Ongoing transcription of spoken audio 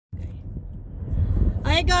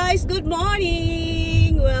Hi guys, good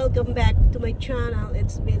morning! Welcome back to my channel.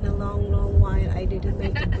 It's been a long while I didn't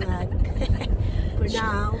make a vlog. For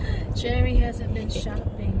now, Jerry hasn't been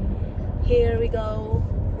shopping. Here we go,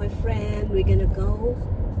 my friend. We're gonna go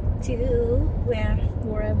to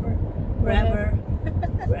wherever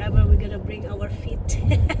we're gonna bring our feet.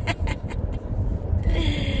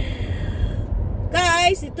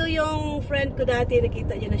 Guys, ito yung friend ko dati,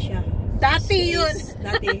 nakita niyo na siya. Dati yun!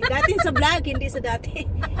 Dati sa vlog, hindi sa dati.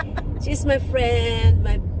 She's my friend,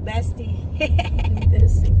 my bestie.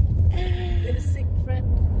 Basic friend.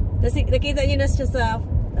 Nakita niyo na siya sa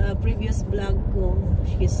previous vlog ko.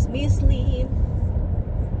 She's Miss Lynn.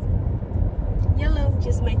 Yellow.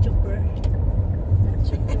 She's my chopper.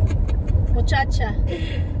 Muchacha.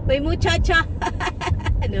 My muchacha.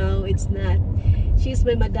 No, it's not. She's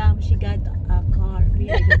my madam. She got a car.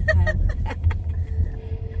 We don't have.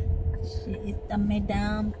 She is a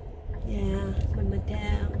madam. Yeah, my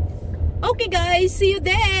madam. Okay guys, see you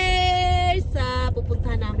there sa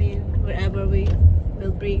pupuntahan namin wherever we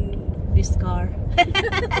will bring this car.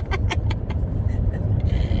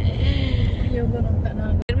 Yung ganong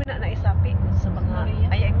tanong. Pero na naisapi sa mga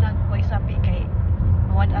ayang nagpaisapi kay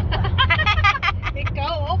mawadaan pa.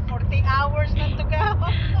 Ikaw, 40 hours na to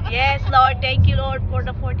go. Yes, Lord. Thank you, Lord, for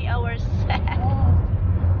the 40 hours.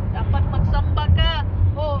 Dapat magsamba ka.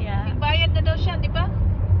 Yeah. Bayad na daw siya, di ba?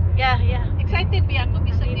 Yeah. Excited ba ako?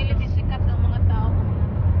 Bisa dili bisikat ang mga tao.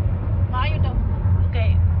 Maayo daw.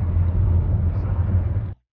 Okay.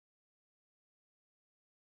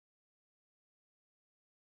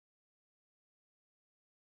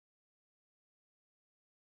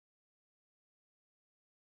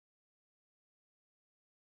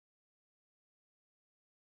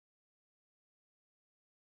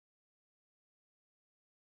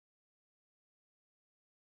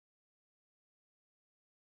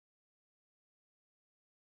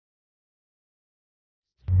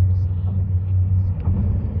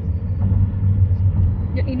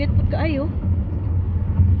 Ya init pud kaayo.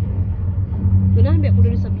 Tunahan biya ko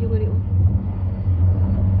diri sa view gani oh.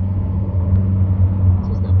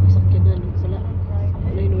 Sus na po sakyanan sala.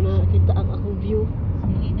 Wala no na kita ang akong view.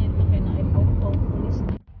 Init pa kay na ipog police.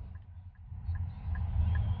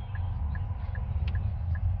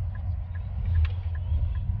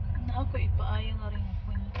 Na ako ipaayo nga rin ang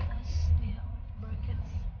kwintas. Diha,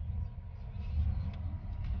 brackets.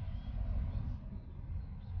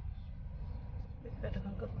 Pero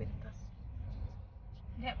kang kapintas.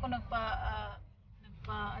 Hindi ako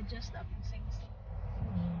nagpa-adjust akong sing-sing.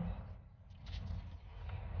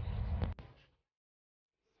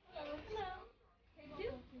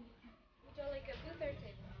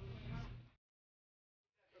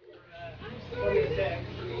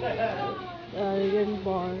 Yan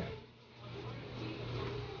bar.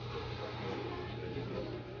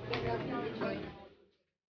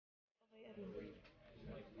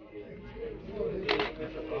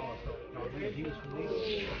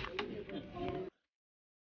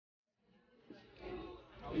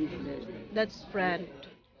 That's friend.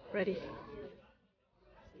 Ready.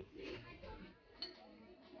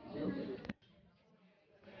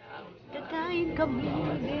 Kakain kami.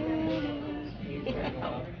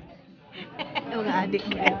 Mga adik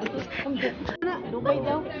mo. Dugay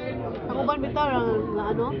daw. Ako ba bitaw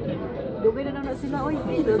nga ano? Dugay na daw na sila. Oy,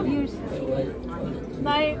 12 years.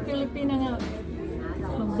 Nay, Filipina nga.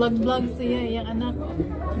 Vlog siya, iyang anak.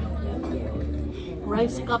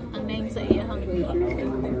 Rice Cup ang name sa iyang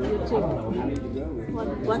YouTube.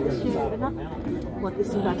 What is your anak? What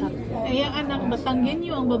is your anak? Iyang anak, Batanggin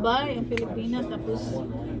yung ang babae, ang Filipina, tapos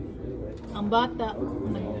ang bata,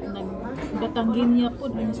 nagbatanggin niya po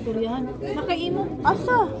ng istoryahan. Nakaimo,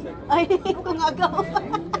 asa? Ay, kung agaw.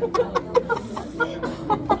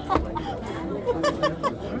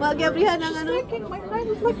 Magabrihan ang ano. My mind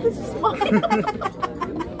is like, this is mine.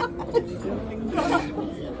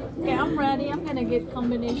 Okay, I'm ready. I'm gonna get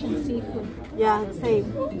combination seafood. Yeah,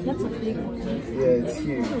 same. That's a big one. Yeah, it's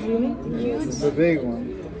huge. Really? This is a big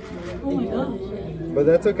one. Oh my gosh. But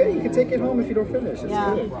that's okay. You can take it home if you don't finish. It's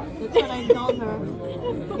Yeah, good. that's what I told her.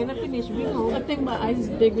 I'm gonna finish, bring home. I think my eyes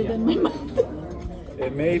is bigger than my mouth.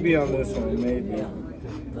 It may be on this one, maybe.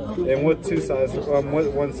 And what two sides? What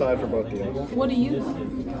one side for both of you? What do you?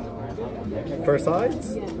 For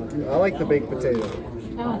sides? I like the baked potato.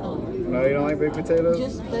 I don't know. No, you don't like baked potatoes?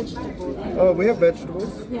 Just vegetables. Oh, we have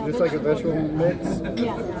vegetables. Yeah, Just like a vegetable mix.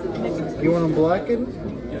 Yeah. You want them blackened?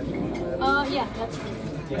 Yeah, that's good.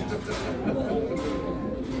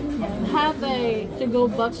 Have a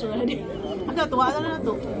to-go box already. Ano to? Ano na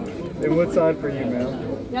to? And what side for you,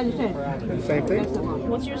 ma'am? Yeah, the same. Same thing?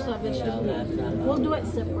 What's your vegetable? We'll do it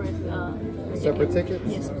separate. Separate tickets?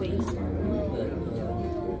 Yes, please.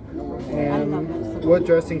 And what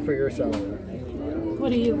dressing for your salad?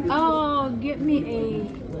 What do you? Oh, get me a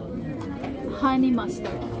honey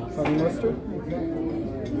mustard. Honey mustard?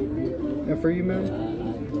 And for you, ma'am?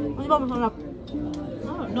 Ano ba masarap?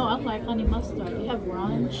 Oh no, I like honey mustard. You have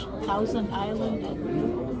ranch, Thousand Island.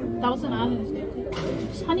 Thousand Islands.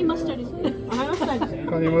 Honey mustard is good.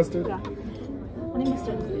 Honey mustard? Honey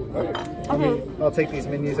mustard is good. Okay. I'll take these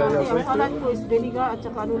menus out real Ang quick. salad ko is vinegar at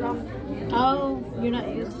saka ano lang, Oh, you're not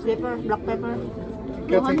used to pepper, black pepper.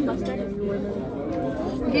 no honey mustard.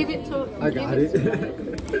 Give it to. I got it.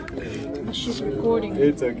 Oh, she's recording.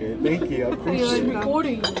 It's okay. Thank you. I appreciate She's it.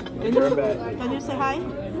 recording. You're back. Can you say hi?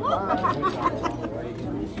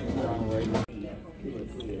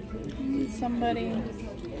 Somebody.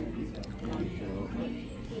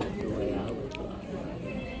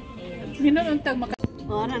 Minunong maka.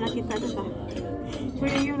 Oo na, nakita na ba?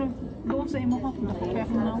 Kuya yun, doon sa imo ko. Kaya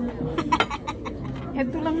ko na.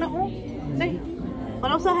 Head lang na oh. Day.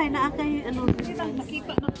 Walang usahay na kay ano. Okay lang,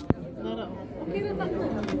 nakita na. Lara, okay na lang.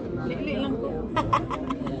 Lili lang ko.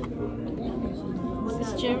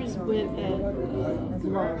 This chair is with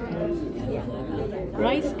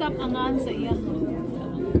rice cup angan sa iya.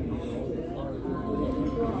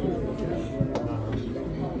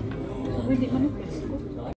 Hindi manifest ko.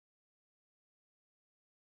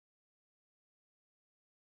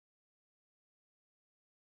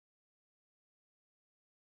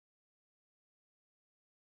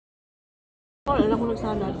 Oh, alam ko ng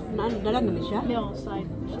salad. Dala na siya. Hindi ako side.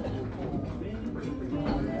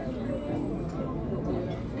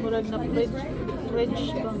 Murag na fridge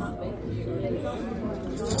ba nga?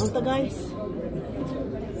 Ito guys.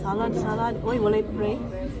 Salad. Uy, walay pray.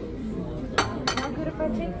 How good if I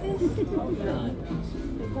take this?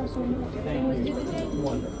 Thank you.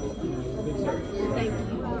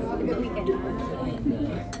 Have a good weekend.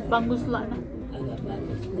 Pangusla na.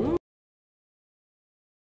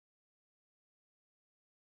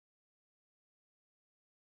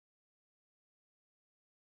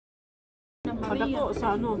 Padako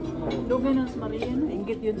sa ano. Dugay ng Maria.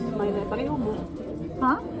 Inggit yun sa Maynay. Pareho mo.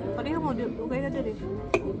 Ha? Pareho mo. Dugay na din eh.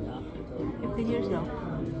 15 years daw.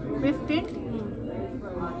 15?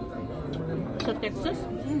 Sa Texas?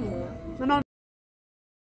 No.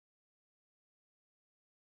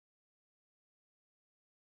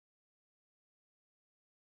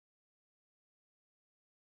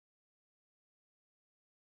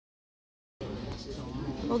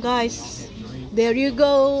 Oh guys, there you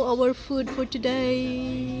go, our food for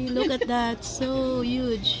today. Look at that, so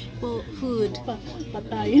huge food.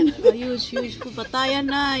 Patayan. Huge food. Patayan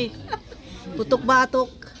na putok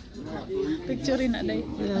batok. Picture rin na day.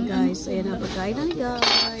 Yeah, guys, ayan na pagkain na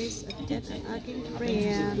guys. At yan ang aking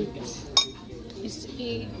friend. Is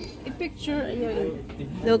a picture.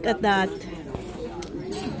 Look at that.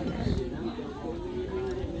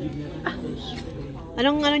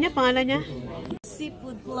 Anong ano niya? Pangalan niya?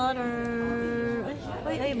 Seafood platter.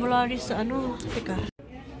 Ay, blurry sa ano. Teka.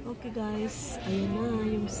 Okay guys, ayan na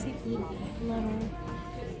yung seafood platter.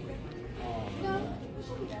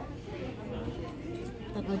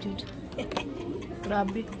 Tama, Jude.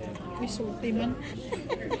 Grabe. May salty man.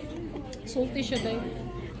 Salty siya day.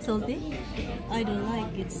 Salty? I don't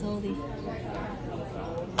like it salty.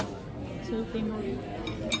 Salty mo.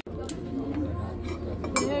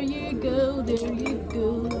 There you go, the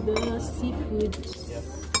seafood.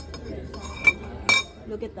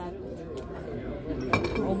 Look at that.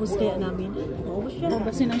 Maubos kaya namin. Maubos siya.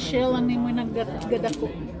 Basin ang shell lang nimo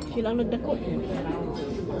naggadako. Siya lang nagdako.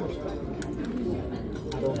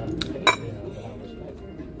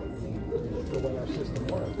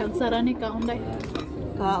 Kang sarani ka unday.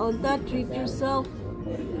 Kaunta, treat yourself.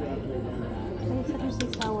 Ay, sa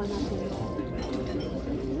sawa natin.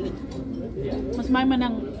 Mas may man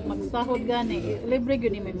ang magsahod gani. Libre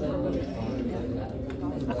gyud ni mo.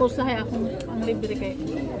 Ako sahay akong ang libre kay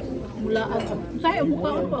mula ako. Sahay mo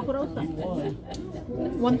kaon ko ako raw sa.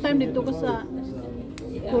 One time dito ko sa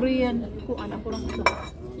Korean ko anak ko lang sa.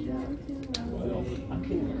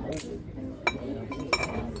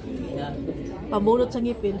 Pambunot sa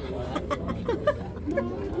ngipin.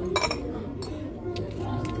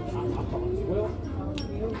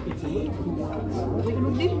 Uy, ano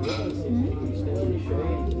di?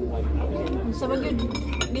 Ang sabag yun.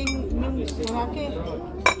 Ning marake.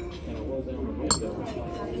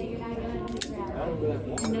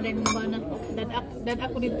 Ano rin mo ba na dad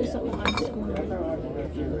ako dito sa kuan Schooner.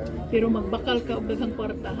 Pero magbakal ka og daghang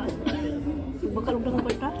kwarta ha. Bakal udah ng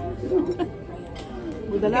bata.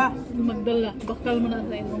 Magdala. Magdala. Bakal mo na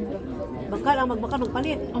sa Ilonggo. Bakal ang magbakal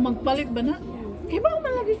magpalit. Ang magpalit ba na? Kaya ba ako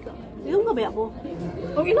malagi ka? Ilonggo ba ako?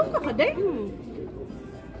 O Ilonggo ka day?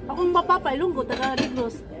 Akong papa Ilonggo, taga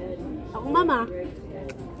Negros. Akong mama,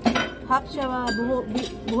 half siya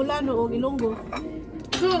Buholano o Ilonggo.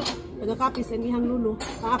 So, Taga Kapis, ang ihang lulo.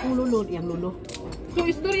 Ang akong lulo, iyang lulo. so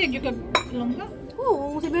istorya yung kag Ilonggo?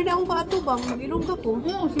 Oo, si Merna akong kaatubang, mag-Ilonggo ko.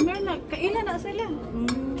 Oo, si Merna. Kailan na sila?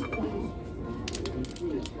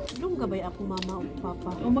 Ilonggo ba ako mama o papa?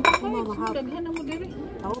 O magkapalit. Mama, So, daghan na mo diri.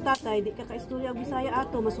 Akong tatay, di ka ka-istorya ang Bisaya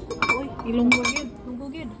ato, masukot ako oy. Ilonggo yun. Ilonggo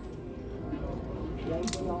gid.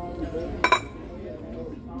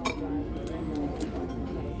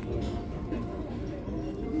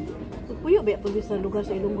 Puyo ba pag sa lugar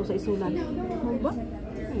sa Ilonggo sa Isulan? Ano ba?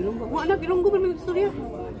 Ilonggo. Mga anak Ilonggo ba may istorya?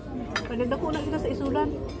 Pagdagdako na sila sa Isulan.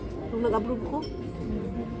 Nung nag-abroad ko.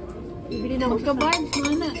 Bibili na ako sa Magka-vibes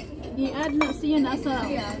mo na. I-add na siya na sa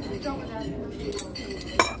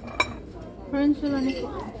friends sila ni ko.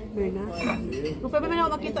 Merna. Kung pa ba na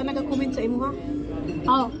ako makita, nag-comment sa imo ha?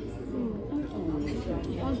 Oh.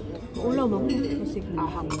 Ulaw mo. Kasi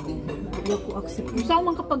aham ko. Hindi ako accept. Usaw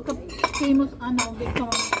man kapag famous ano, di ka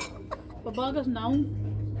pabagas now.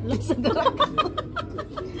 Nagsagarak.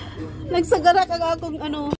 Nagsagarak ang akong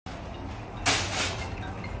ano.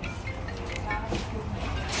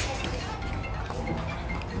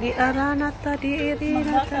 Di aranata, di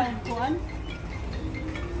irinata.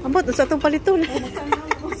 Ambot, sa itong paliton.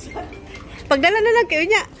 Pagdala na lang kayo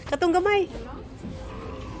niya. Katong gamay.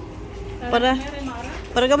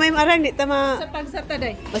 Para gamay marang, di tama. Sa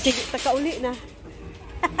pagsataday. Basig, takauli na.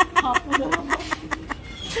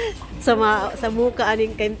 Sa muka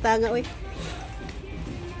aning kaintanga, oy.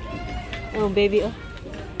 Oh, baby, oh.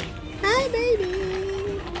 Hi, baby.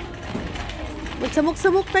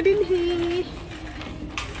 Magsamok-samok ta din, he.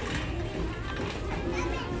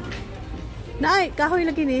 Naay, kahoy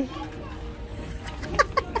lagi ni.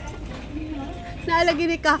 Naay lagi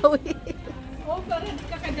ni kahoy. Oh, parang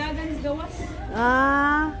kakadagan gawas.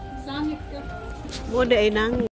 Ah, Sangit ka. mo ay nang